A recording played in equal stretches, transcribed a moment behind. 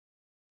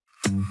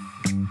Hello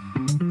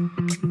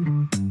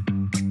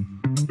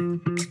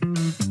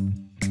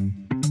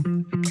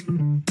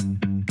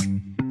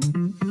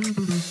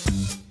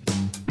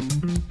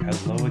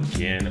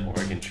again,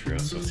 Oregon Trail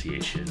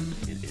Association.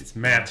 It is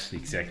Matt, the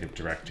Executive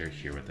Director,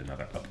 here with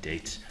another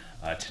update.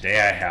 Today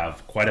I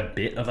have quite a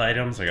bit of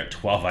items. I got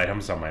 12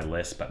 items on my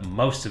list, but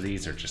most of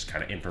these are just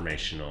kind of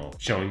informational,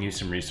 showing you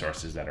some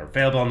resources that are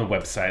available on the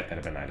website that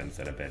have been items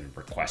that have been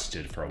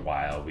requested for a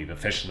while. We've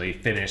officially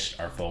finished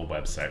our full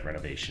website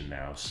renovation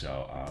now,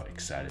 so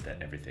excited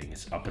that everything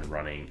is up and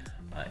running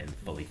and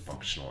fully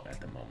functional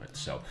at the moment.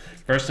 So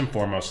first and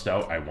foremost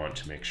though, I want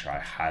to make sure I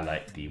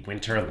highlight the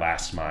winter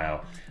last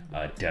mile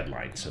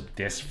deadline. So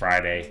this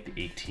Friday,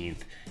 the 18th,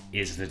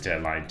 is the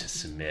deadline to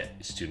submit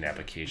student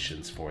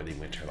applications for the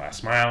winter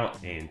last mile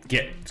and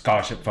get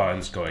scholarship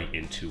funds going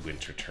into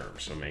winter term.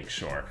 So make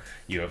sure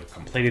you have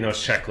completing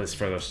those checklists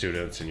for those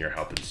students and you're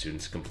helping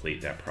students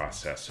complete that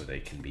process so they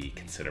can be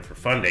considered for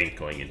funding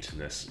going into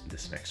this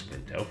next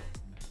window.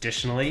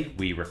 Additionally,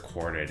 we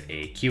recorded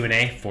a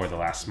Q&A for the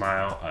last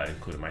mile,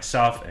 including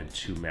myself and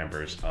two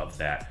members of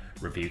that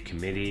review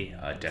committee,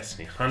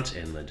 Destiny Hunt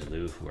and Linda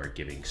Liu, who are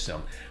giving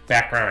some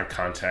background and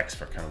context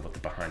for kind of what the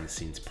behind the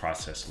scenes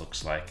process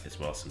looks like, as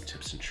well as some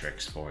tips and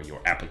tricks for your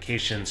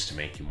applications to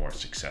make you more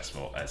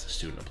successful as a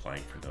student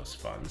applying for those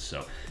funds.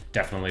 So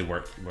definitely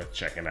worth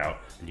checking out.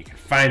 And you can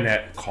find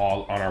that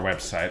call on our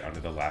website under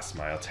the last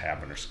mile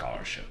tab under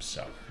scholarships.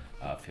 So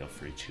feel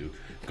free to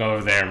go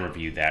over there and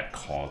review that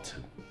call to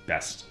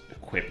best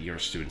equip your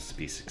students to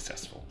be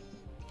successful.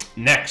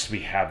 Next, we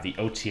have the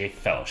OTA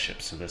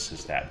Fellowship. So this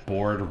is that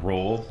board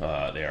role.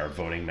 They are a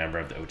voting member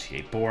of the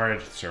OTA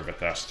board, serve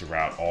with us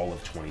throughout all of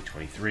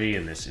 2023,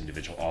 and this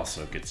individual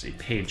also gets a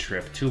paid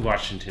trip to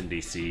Washington,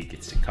 D.C.,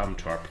 gets to come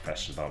to our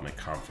professional development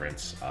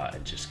conference,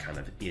 and just kind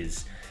of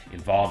is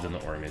involved in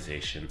the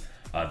organization.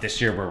 This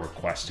year we're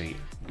requesting,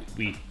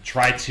 we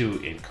try to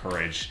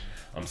encourage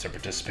some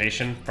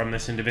participation from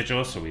this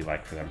individual, so we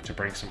like for them to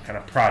bring some kind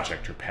of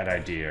project or pet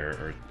idea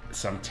or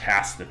some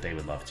task that they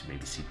would love to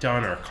maybe see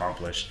done or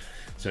accomplished.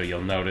 So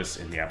you'll notice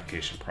in the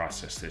application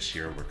process this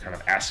year, we're kind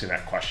of asking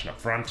that question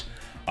up front.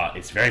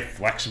 It's very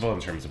flexible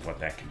in terms of what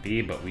that could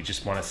be, but we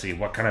just want to see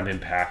what kind of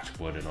impact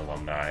would an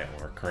alumni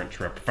or current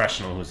career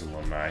professional who's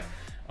alumni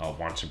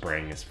want to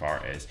bring as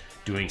far as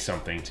doing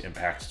something to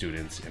impact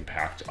students,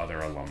 impact other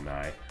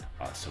alumni.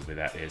 So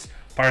that is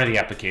part of the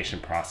application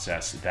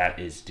process. That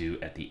is due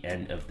at the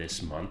end of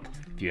this month.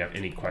 If you have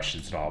any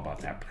questions at all about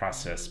that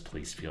process,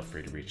 please feel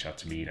free to reach out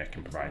to me and I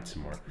can provide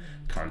some more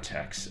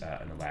context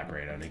and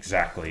elaborate on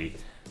exactly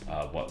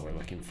what we're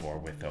looking for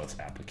with those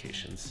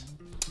applications.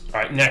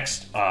 All right,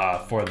 next,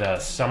 for the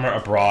summer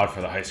abroad for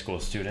the high school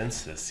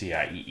students, the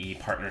CIEE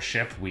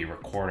partnership, we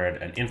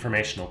recorded an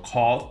informational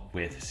call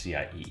with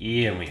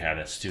CIEE, and we had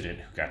a student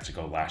who got to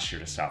go last year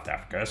to South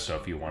Africa. So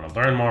if you want to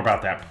learn more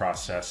about that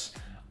process,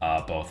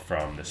 both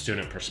from the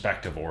student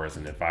perspective or as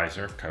an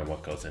advisor, kind of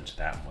what goes into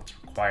that and what's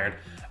required,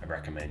 I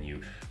recommend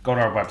you go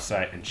to our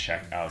website and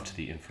check out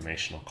the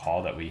informational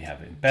call that we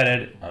have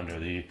embedded under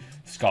the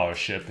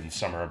scholarship and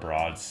summer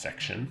abroad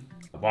section.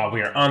 While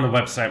we are on the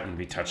website, we're going to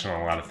be touching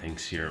on a lot of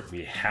things here.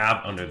 We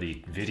have under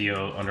the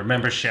video, under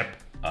membership,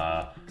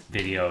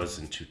 videos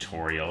and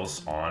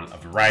tutorials on a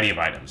variety of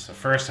items. The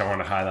first I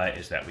want to highlight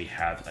is that we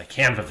have a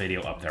Canva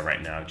video up there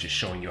right now just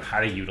showing you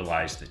how to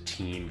utilize the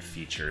team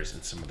features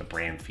and some of the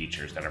brand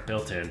features that are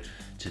built in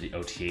to the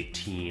OTA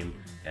team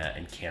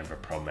and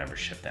Canva Pro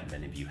membership that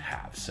many of you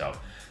have. So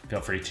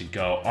feel free to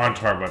go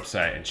onto our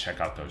website and check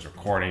out those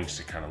recordings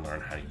to kind of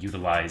learn how to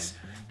utilize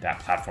that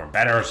platform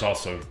better. It's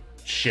also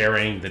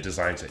sharing the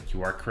designs that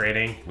you are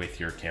creating with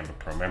your Canva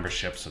Pro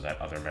membership so that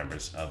other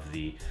members of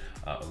the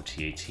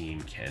OTA team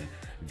can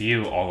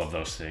view all of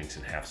those things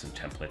and have some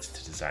templates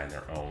to design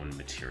their own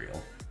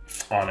material.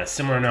 On a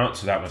similar note,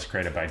 so that was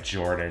created by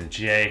Jordan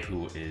J,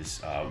 who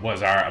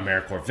was our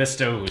AmeriCorps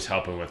Visto, who's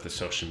helping with the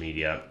social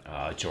media.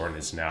 Jordan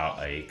is now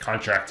a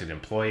contracted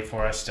employee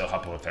for us, still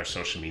helping with our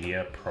social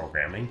media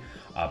programming,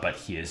 but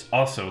he is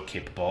also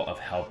capable of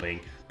helping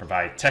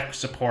provide tech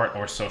support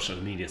or social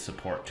media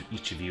support to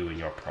each of you in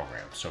your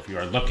program. So if you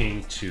are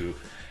looking to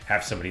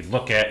have somebody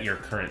look at your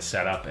current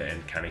setup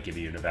and kind of give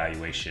you an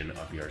evaluation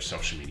of your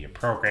social media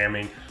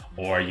programming,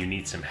 or you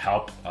need some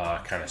help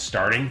kind of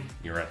starting,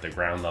 you're at the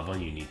ground level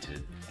and you need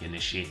to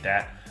initiate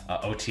that,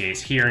 OTA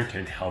is here and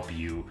can help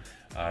you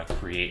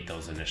create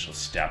those initial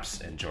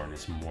steps, and Jordan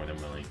is more than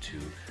willing to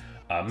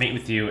meet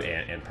with you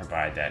and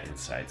provide that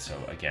insight. So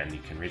again, you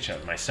can reach out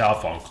to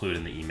myself. I'll include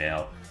in the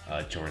email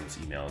Jordan's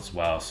email as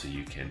well, so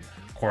you can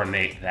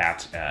coordinate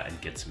that and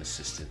get some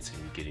assistance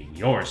in getting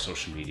your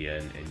social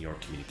media and your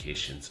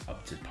communications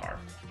up to par.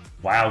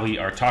 While we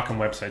are talking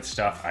website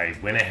stuff, I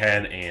went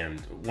ahead, and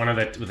one of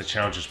the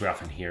challenges we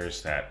often hear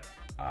is that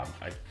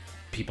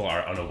people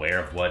are unaware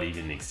of what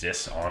even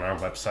exists on our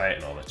website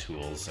and all the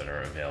tools that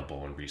are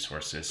available and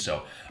resources.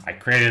 So I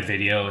created a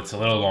video. It's a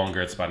little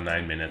longer. It's about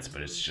 9 minutes,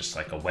 but it's just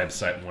like a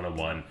website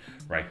 101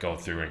 where I go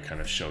through and kind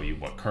of show you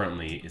what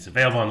currently is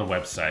available on the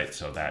website.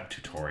 So that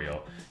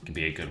tutorial can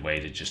be a good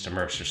way to just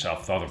immerse yourself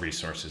with all the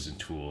resources and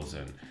tools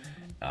and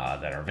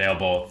that are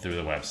available through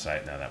the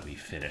website now that we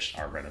finished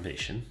our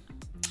renovation.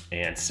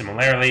 And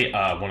similarly,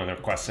 one of the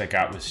requests I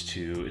got was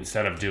to,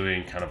 instead of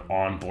doing kind of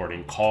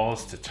onboarding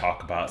calls to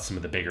talk about some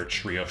of the bigger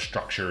trio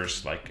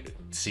structures like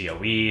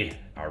COE,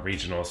 our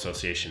regional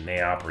association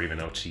NAIOP, or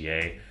even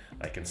OTA,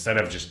 like instead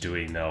of just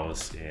doing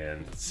those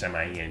in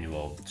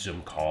semi-annual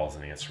Zoom calls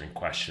and answering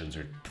questions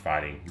or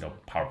providing,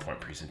 PowerPoint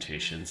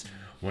presentations,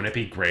 wouldn't it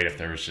be great if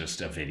there was just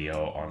a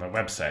video on the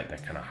website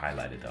that kind of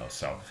highlighted those?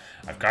 So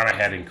I've gone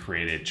ahead and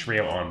created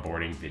trio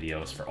onboarding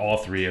videos for all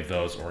three of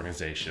those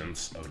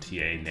organizations,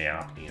 OTA,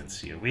 NAIOP, and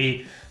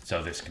COE.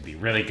 So this could be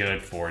really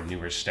good for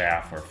newer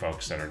staff or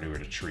folks that are newer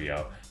to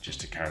trio, just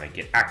to kind of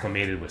get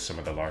acclimated with some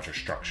of the larger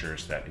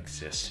structures that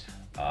exist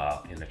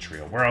in the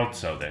trio world.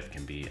 So that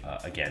can be,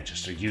 again,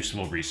 just a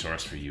useful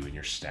resource for you and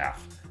your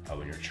staff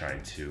when you're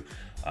trying to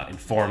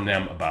inform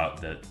them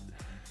about the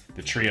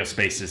trio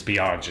spaces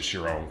beyond just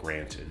your own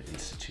grant and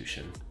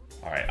institution.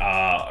 All right,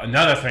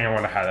 another thing I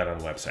want to highlight on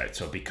the website.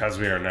 So because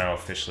we are now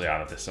officially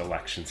out of this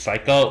election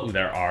cycle,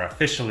 there are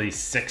officially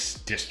 6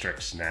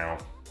 districts now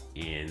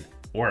in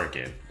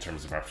Oregon in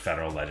terms of our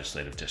federal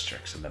legislative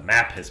districts, and the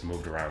map has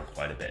moved around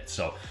quite a bit.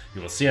 So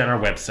you will see on our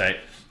website,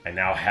 I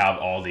now have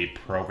all the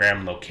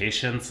program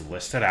locations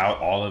listed out.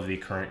 All of the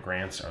current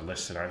grants are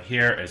listed on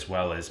here, as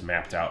well as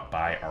mapped out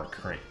by our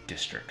current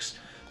districts.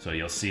 So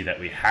you'll see that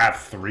we have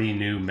 3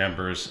 new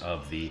members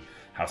of the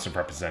House of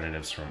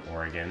Representatives from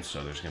Oregon.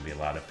 So there's going to be a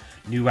lot of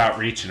new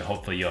outreach, and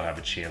hopefully you'll have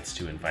a chance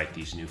to invite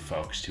these new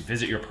folks to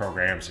visit your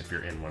programs if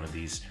you're in one of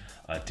these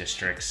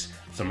districts.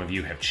 Some of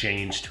you have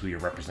changed who your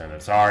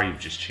representatives are. You've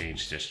just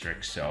changed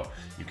districts. So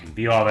you can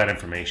view all that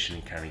information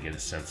and kind of get a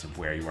sense of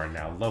where you are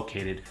now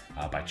located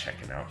by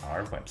checking out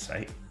our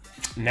website.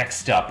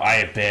 Next up, I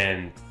have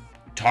been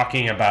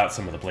talking about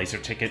some of the Blazer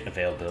ticket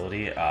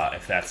availability.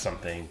 If that's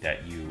something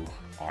that you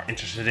are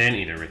interested in,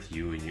 either with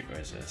you and you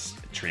as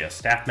a trio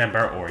staff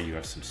member, or you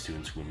have some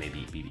students who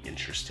maybe be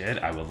interested,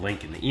 I will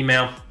link in the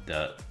email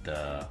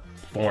the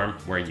form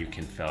where you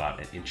can fill out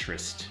an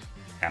interest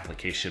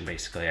application.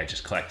 Basically, I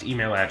just collect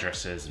email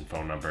addresses and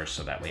phone numbers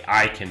so that way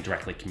I can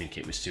directly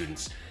communicate with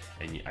students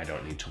and I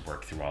don't need to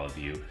work through all of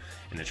you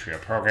in the trio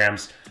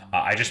programs.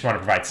 I just want to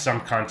provide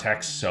some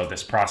context. So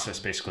this process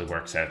basically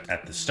works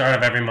at the start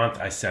of every month.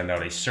 I send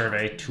out a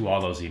survey to all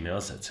those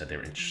emails that said they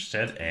were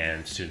interested,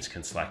 and students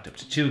can select up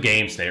to 2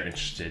 games they are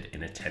interested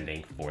in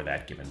attending for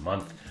that given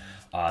month.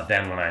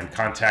 Then when I'm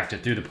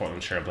contacted through the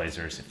Portland Trail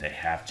Blazers, if they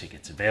have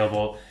tickets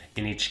available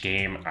in each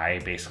game, I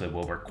basically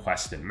will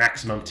request the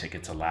maximum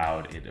tickets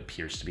allowed. It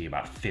appears to be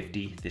about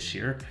 50 this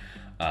year.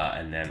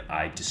 And then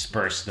I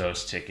disperse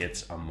those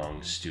tickets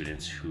among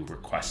students who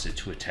requested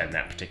to attend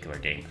that particular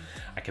game.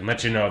 I can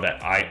let you know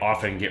that I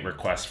often get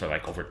requests for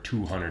like over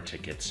 200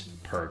 tickets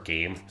per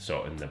game.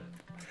 So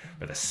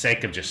for the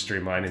sake of just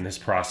streamlining this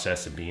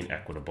process and being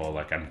equitable,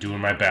 like I'm doing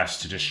my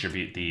best to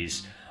distribute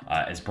these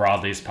as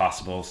broadly as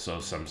possible, so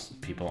some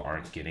people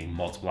aren't getting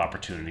multiple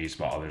opportunities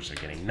while others are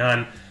getting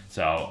none.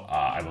 So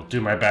I will do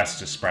my best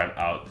to spread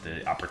out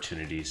the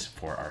opportunities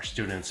for our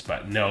students,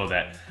 but know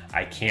that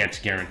I can't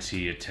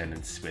guarantee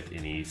attendance with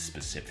any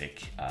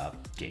specific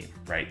game,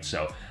 right?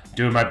 So I'm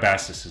doing my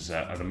best. This is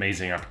an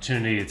amazing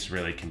opportunity. It's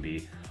really can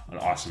be an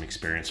awesome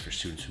experience for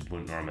students who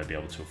wouldn't normally be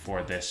able to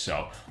afford this.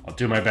 So I'll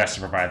do my best to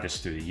provide this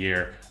through the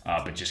year,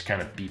 but just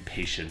kind of be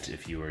patient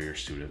if you or your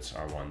students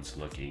are ones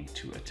looking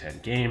to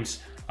attend games.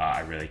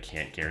 I really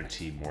can't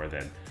guarantee more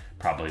than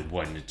probably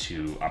 1 to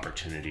 2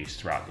 opportunities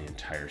throughout the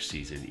entire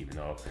season, even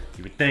though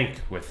you would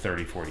think with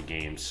 30, 40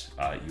 games,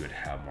 you would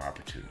have more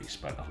opportunities.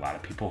 But a lot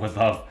of people would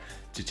love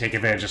to take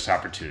advantage of this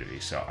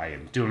opportunity. So I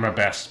am doing my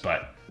best,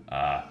 but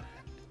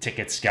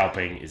ticket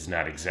scalping is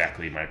not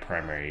exactly my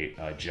primary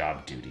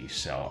job duty.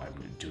 So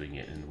I'm doing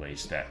it in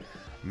ways that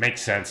make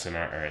sense and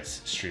are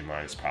as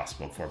streamlined as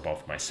possible for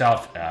both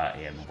myself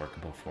and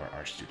workable for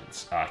our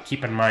students.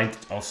 Keep in mind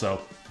also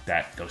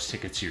that those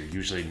tickets are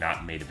usually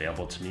not made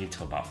available to me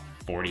until about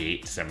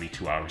 48 to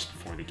 72 hours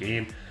before the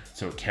game.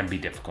 So it can be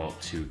difficult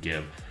to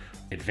give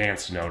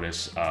advance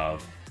notice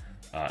of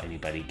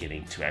anybody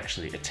getting to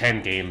actually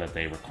attend game that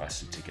they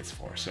requested tickets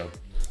for. So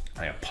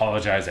I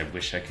apologize. I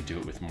wish I could do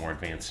it with more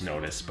advance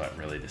notice, but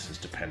really this is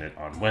dependent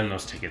on when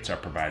those tickets are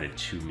provided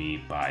to me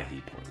by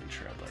the Portland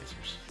Trail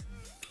Blazers.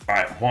 All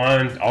right,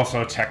 one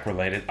also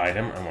tech-related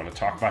item I want to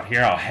talk about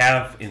here. I'll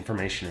have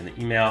information in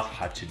the email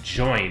how to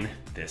join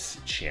this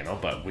channel,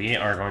 but we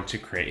are going to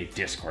create a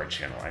Discord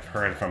channel. I've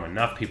heard from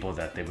enough people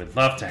that they would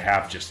love to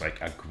have just like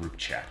a group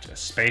chat, a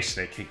space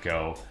they could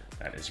go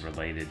that is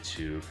related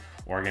to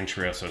Oregon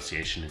Trio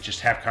Association and just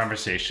have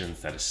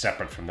conversations that is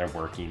separate from their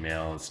work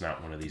email. It's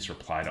not one of these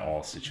reply to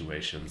all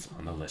situations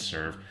on the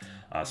listserv.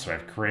 So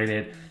I've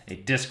created a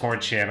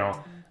Discord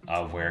channel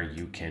where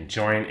you can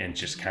join and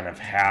just kind of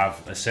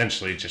have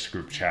essentially just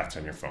group chats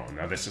on your phone.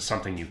 Now this is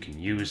something you can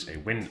use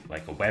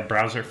like a web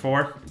browser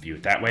for and view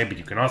it that way, but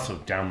you can also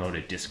download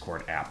a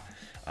Discord app.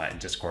 And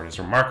Discord is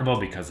remarkable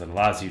because it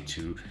allows you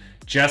to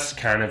just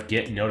kind of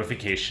get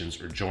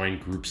notifications or join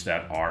groups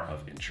that are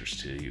of interest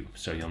to you.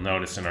 So you'll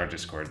notice in our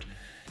Discord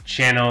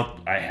channel,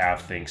 I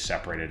have things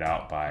separated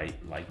out by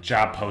like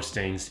job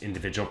postings,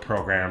 individual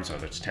programs,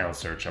 whether it's talent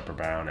search, upper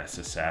bound,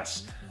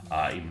 SSS,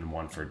 even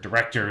one for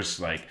directors.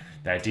 Like,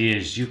 the idea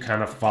is you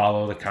kind of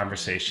follow the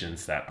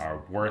conversations that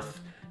are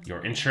worth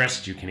your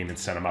interest. You can even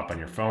set them up on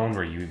your phone,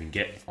 where you even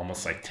get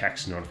almost like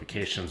text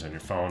notifications on your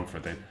phone for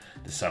the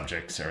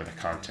subjects or the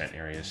content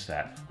areas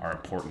that are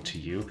important to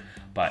you.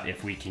 But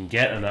if we can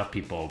get enough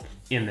people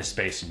in the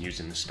space and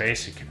using the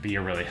space, it could be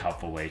a really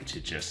helpful way to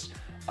just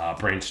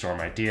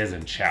brainstorm ideas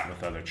and chat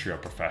with other Trio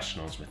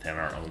professionals within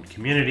our own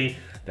community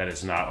that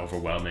is not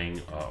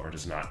overwhelming or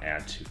does not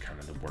add to kind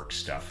of the work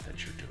stuff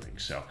that you're doing.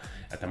 So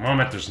at the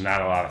moment, there's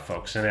not a lot of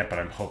folks in it, but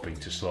I'm hoping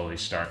to slowly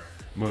start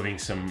moving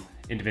some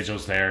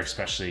individuals there,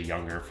 especially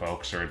younger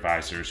folks or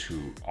advisors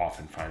who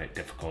often find it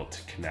difficult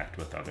to connect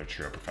with other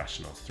Trio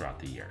professionals throughout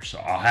the year. So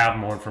I'll have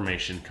more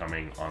information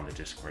coming on the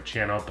Discord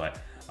channel, but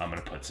I'm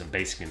going to put some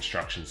basic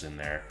instructions in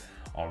there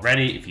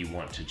already if you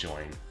want to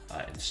join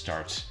and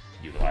start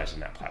utilizing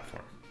that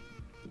platform.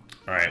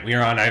 All right, we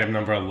are on item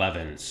number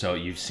 11. So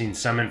you've seen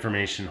some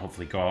information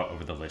hopefully go out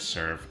over the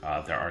listserv.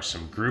 There are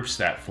some groups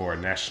that for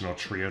National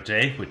Trio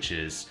Day, which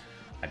is,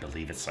 I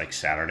believe it's like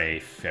Saturday,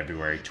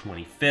 February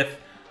 25th,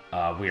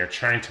 we are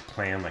trying to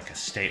plan like a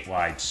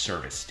statewide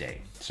service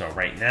day. So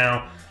right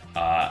now,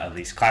 at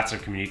least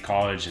Clatsop Community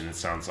College, and it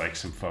sounds like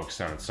some folks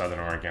down in Southern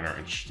Oregon are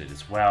interested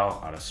as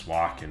well, out of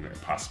SWAC and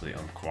possibly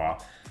Umpqua.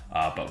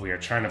 But we are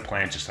trying to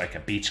plan just like a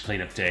beach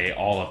cleanup day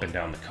all up and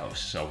down the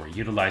coast. So we're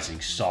utilizing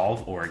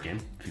Solve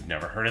Oregon. If you've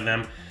never heard of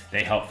them,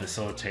 they help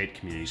facilitate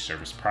community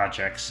service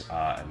projects,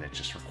 and it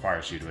just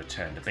requires you to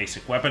attend a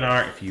basic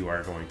webinar if you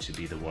are going to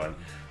be the one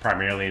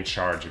primarily in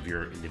charge of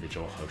your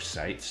individual host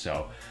site.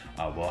 So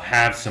we'll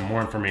have some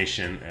more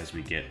information as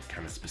we get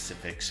kind of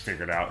specifics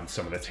figured out in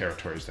some of the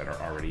territories that are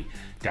already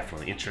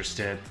definitely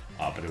interested.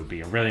 But it would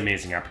be a really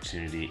amazing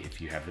opportunity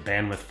if you have the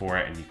bandwidth for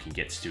it and you can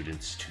get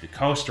students to the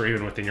coast or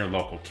even within your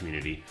local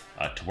community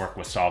to work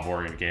with Solve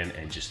Oregon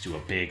and just do a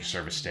big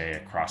service day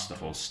across the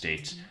whole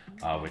state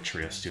with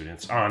Trio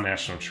students on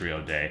National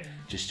Trio Day,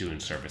 just doing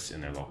service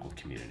in their local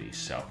communities.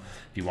 So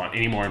if you want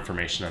any more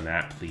information on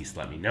that, please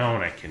let me know,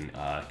 and I can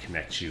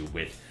connect you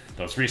with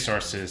those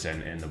resources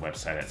and the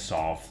website at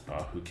Solve,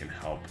 who can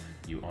help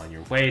you on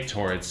your way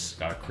towards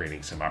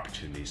creating some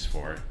opportunities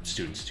for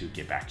students to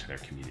get back to their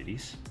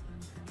communities.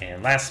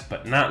 And last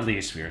but not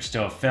least, we are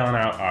still filling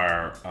out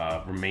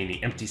our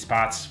remaining empty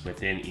spots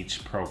within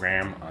each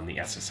program on the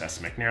SSS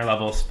McNair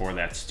levels for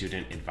that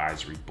student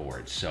advisory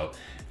board. So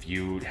if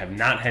you have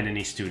not had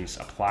any students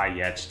apply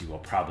yet, you will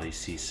probably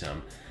see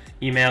some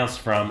emails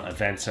from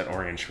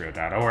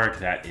events@oregontrio.org.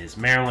 That is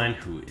Marilyn,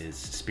 who is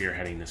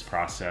spearheading this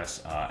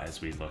process as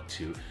we look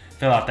to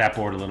fill out that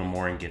board a little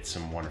more and get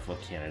some wonderful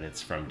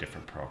candidates from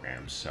different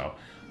programs. So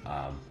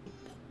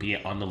be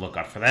on the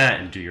lookout for that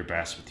and do your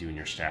best with you and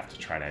your staff to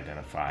try to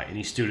identify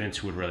any students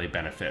who would really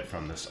benefit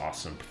from this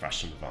awesome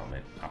professional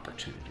development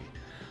opportunity.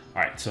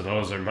 All right, so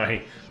those are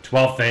my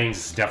 12 things.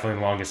 It's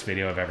definitely the longest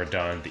video I've ever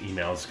done. The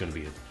email is going to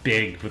be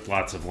big with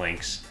lots of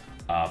links,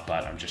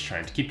 but I'm just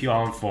trying to keep you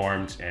all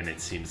informed, and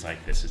it seems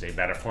like this is a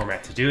better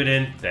format to do it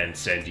in than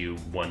send you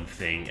one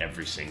thing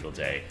every single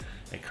day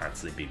and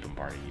constantly be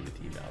bombarding you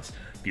with emails.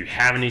 If you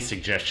have any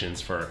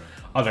suggestions for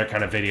other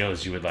kind of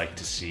videos you would like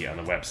to see on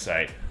the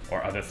website,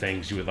 or other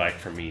things you would like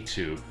for me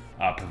to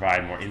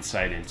provide more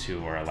insight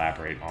into or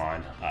elaborate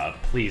on,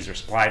 please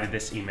reply to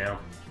this email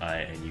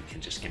and you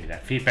can just give me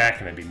that feedback,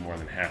 and I'd be more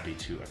than happy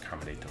to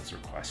accommodate those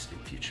requests in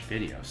future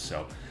videos.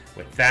 So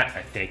with that,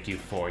 I thank you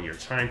for your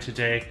time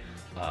today,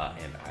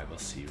 and I will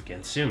see you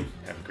again soon.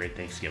 Have a great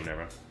Thanksgiving,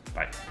 everyone.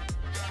 Bye.